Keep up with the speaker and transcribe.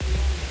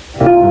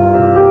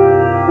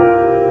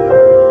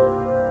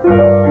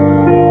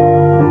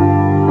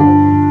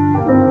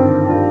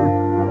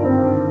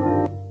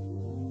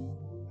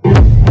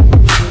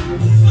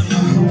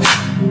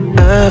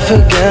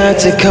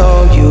to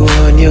call you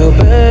on your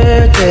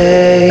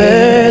birthday.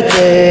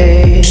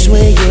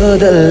 Swear you're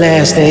the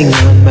last thing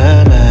on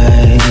my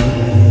mind.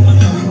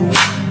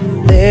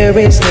 There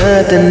is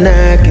nothing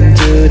I can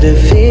do to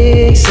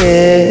fix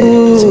it.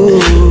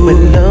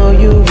 When all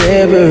you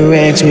ever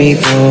ask me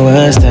for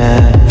was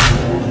time.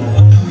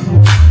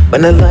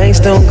 When the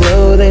lights don't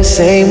glow the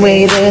same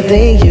way that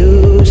they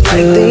used to,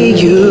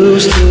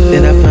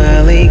 then I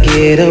finally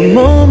get a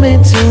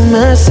moment to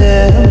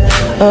myself.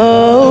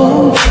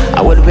 Oh,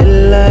 I would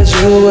realize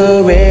you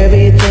were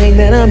everything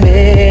that I'm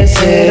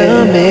missing.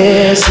 But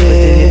then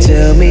you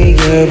tell me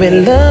you're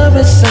in love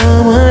with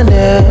someone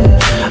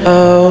else.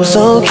 Oh,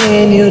 so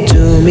can you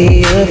do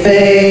me a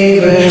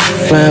favor?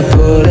 If I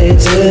pull it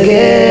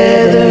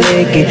together,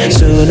 make it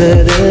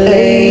sooner than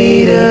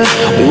later.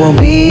 We won't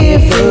be here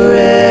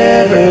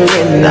forever,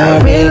 and I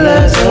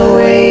realize I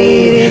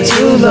waited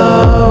too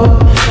long.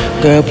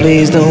 Girl,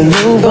 please don't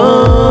move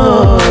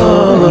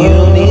on. You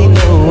don't need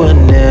no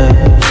one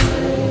else.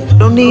 You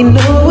don't need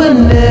no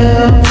one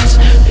else.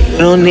 You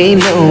don't need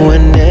no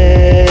one else.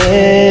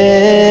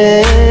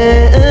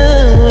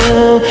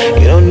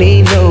 You don't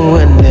need no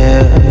one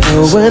else.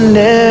 No one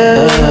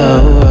else.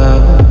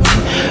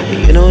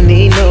 You don't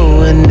need no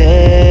one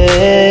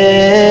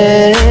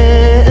else.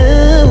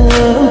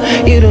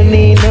 You don't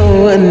need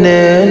no one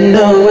else.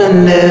 No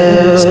one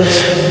else.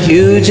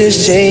 You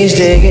just changed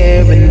the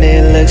hair and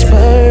it looks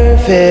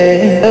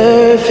perfect.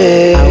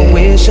 I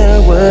wish I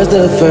was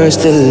the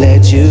first to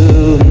let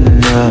you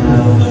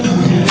know.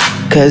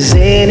 Cause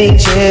any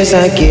chance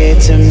I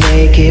get to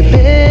make it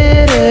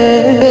better,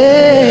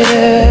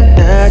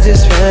 I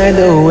just find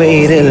a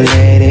way to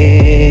let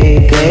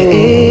it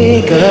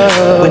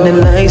go. When the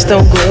lights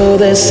don't glow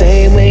the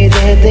same way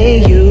that they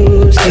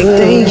used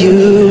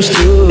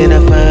to, then I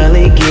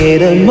finally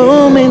get a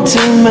moment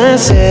to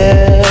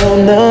myself.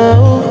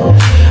 No,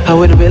 I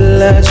would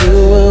realize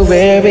you were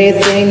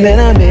everything that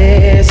I'm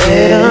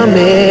missing. But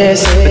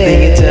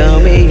then you tell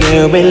me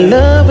you're in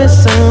love with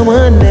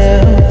someone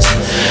else.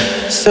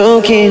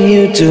 So can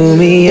you do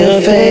me a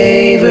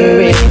favor?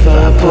 If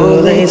I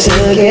pull it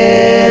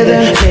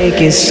together,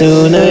 make it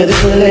sooner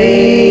than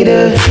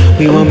later.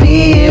 We won't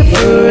be here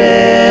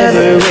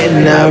forever,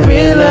 and I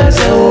realize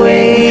I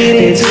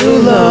waited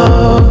too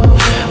long.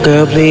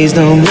 Girl, please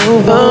don't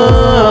move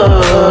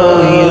on.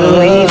 You don't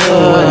need no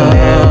one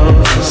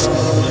else.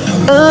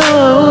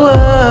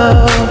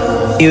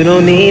 Oh, you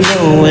don't need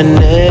no one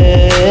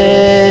else.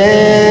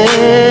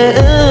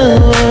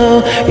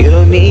 You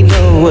don't need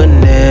no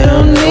one else.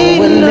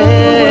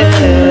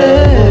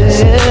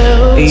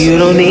 You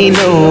don't need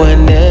no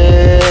one else.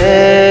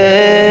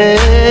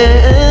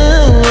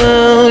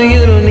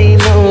 You don't need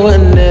no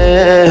one else.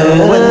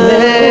 No one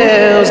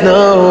else.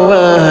 No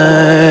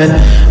one.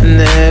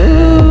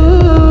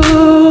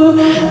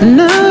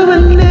 No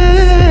one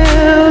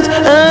else.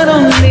 I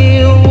don't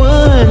need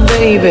one,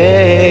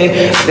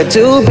 baby. I can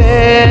do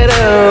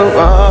better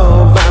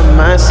all by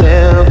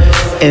myself,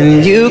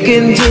 and you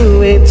can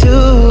do it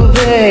too,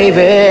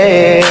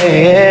 baby.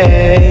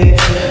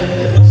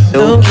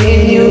 So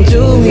can you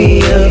do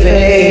me a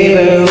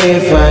favor?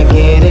 If I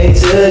get it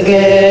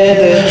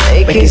together,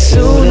 make it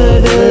sooner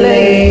than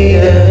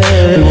later.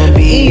 We won't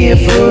be here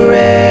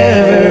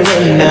forever,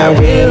 and I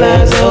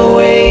realize I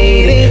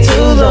waited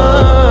too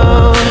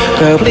long.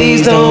 Girl,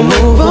 please don't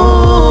move on.